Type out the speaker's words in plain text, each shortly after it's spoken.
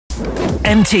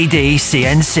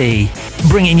MTDCNC,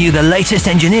 bringing you the latest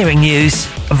engineering news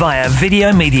via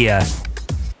video media.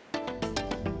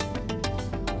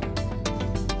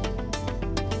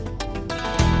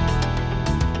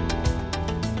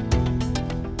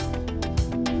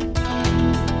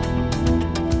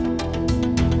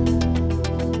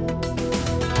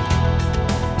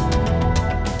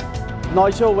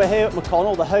 Nigel, we're here at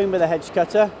McConnell, the home of the hedge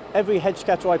cutter. Every hedge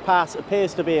cutter I pass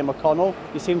appears to be a McConnell.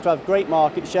 You seem to have great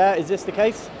market share. Is this the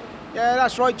case? Yeah,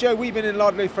 that's right, Joe. We've been in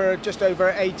Lodley for just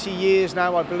over 80 years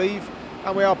now, I believe,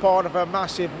 and we are part of a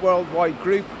massive worldwide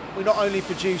group. We not only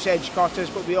produce edge cutters,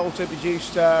 but we also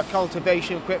produce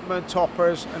cultivation equipment,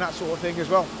 toppers, and that sort of thing as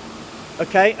well.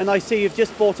 Okay, and I see you've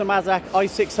just bought a Mazak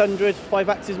i600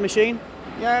 5-axis machine?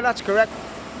 Yeah, that's correct.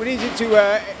 We needed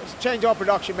to change our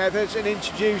production methods and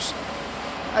introduce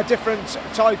a different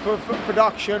type of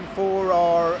production for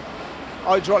our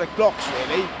hydraulic blocks,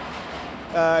 really.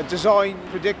 Design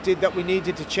predicted that we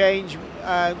needed to change,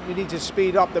 we need to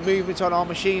speed up the movement on our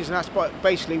machines, and that's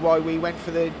basically why we went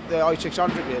for the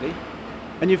i600, really.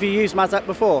 And have you used Mazak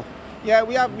before? Yeah,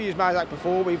 we have used Mazak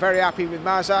before. We're very happy with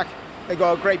Mazak. They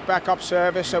got a great backup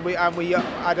service, and we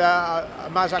had a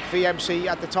Mazak VMC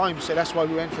at the time, so that's why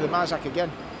we went for the Mazak again.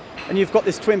 And you've got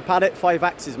this twin pallet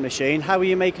 5-axis machine. How were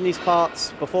you making these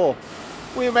parts before?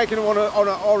 We were making them on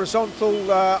a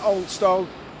horizontal old style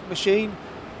machine,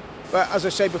 but as I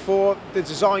said before, the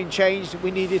design changed.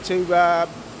 We needed to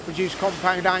produce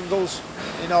compound angles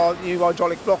in our new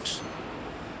hydraulic blocks.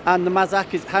 And the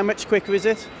Mazak, how much quicker is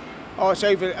it? Oh, it's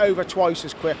over twice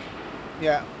as quick,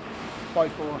 yeah, by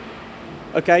 4.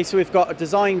 Okay, so we've got a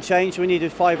design change, we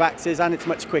needed 5 axes and it's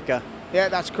much quicker. Yeah,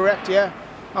 that's correct, yeah.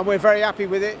 And we're very happy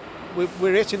with it.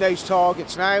 We're hitting those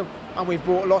targets now, and we've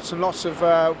bought lots and lots of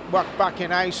work back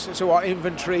in-house, so our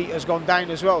inventory has gone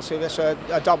down as well, so that's a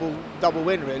double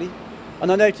win, really. And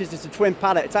I noticed it's a twin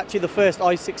pallet. It's actually the first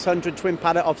i600 twin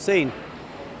pallet I've seen.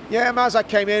 Yeah, Mazak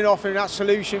came in offering that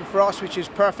solution for us, which is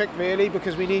perfect, really,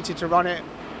 because we needed to run it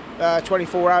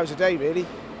 24 hours a day, really.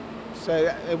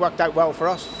 So it worked out well for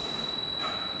us.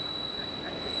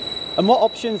 And what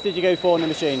options did you go for on the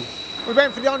machine? We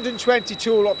went for the 120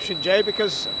 tool option, Jay,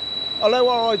 because although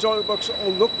our hydraulic blocks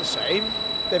all look the same,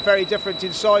 they're very different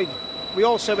inside. We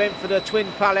also went for the twin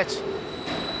pallet,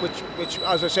 which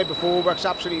as I said before, works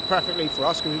absolutely perfectly for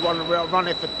us because we want to run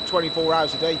it for 24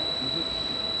 hours a day.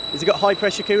 Has it got high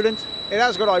pressure coolant? It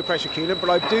has got high pressure coolant,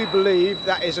 but I do believe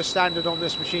that is a standard on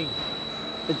this machine.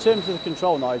 In terms of the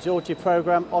control, Nigel, do you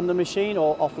program on the machine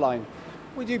or offline?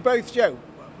 We do both, Joe.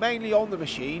 Mainly on the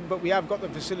machine, but we have got the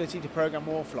facility to program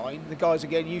offline. The guys are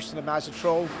getting used to the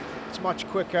Mazak. It's much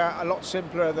quicker, a lot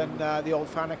simpler than the old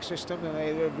FANUC system, and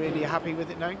they're really happy with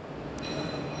it now.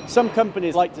 Some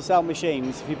companies like to sell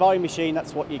machines. If you buy a machine,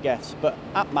 that's what you get. But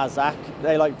at Mazak,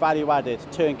 they like value-added,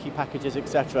 turnkey packages,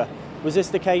 etc. Was this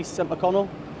the case at McConnell?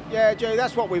 Yeah, Joe,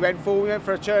 that's what we went for. We went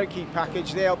for a turnkey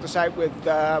package. They helped us out with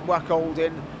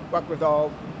work with our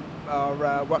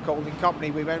work holding company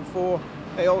we went for.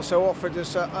 They also offered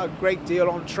us a great deal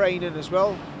on training as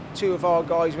well. 2 of our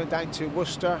guys went down to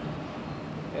Worcester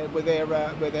with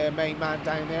their main man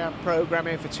down there,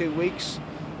 programming for 2 weeks.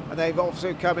 And they've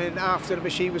also come in after the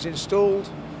machine was installed.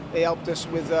 They helped us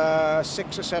with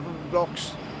 6 or 7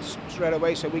 blocks straight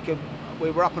away, so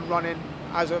we were up and running.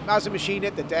 As a machine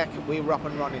hit the deck, we were up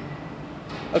and running.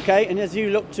 Okay, and as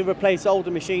you look to replace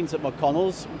older machines at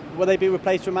McConnell's, will they be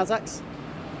replaced with Mazaks?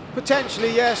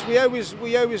 Potentially, yes. We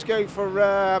always go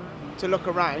for to look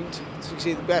around to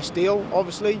see the best deal.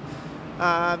 Obviously,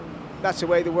 that's the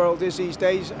way the world is these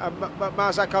days.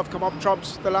 Mazak have come up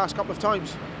trumps the last couple of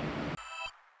times.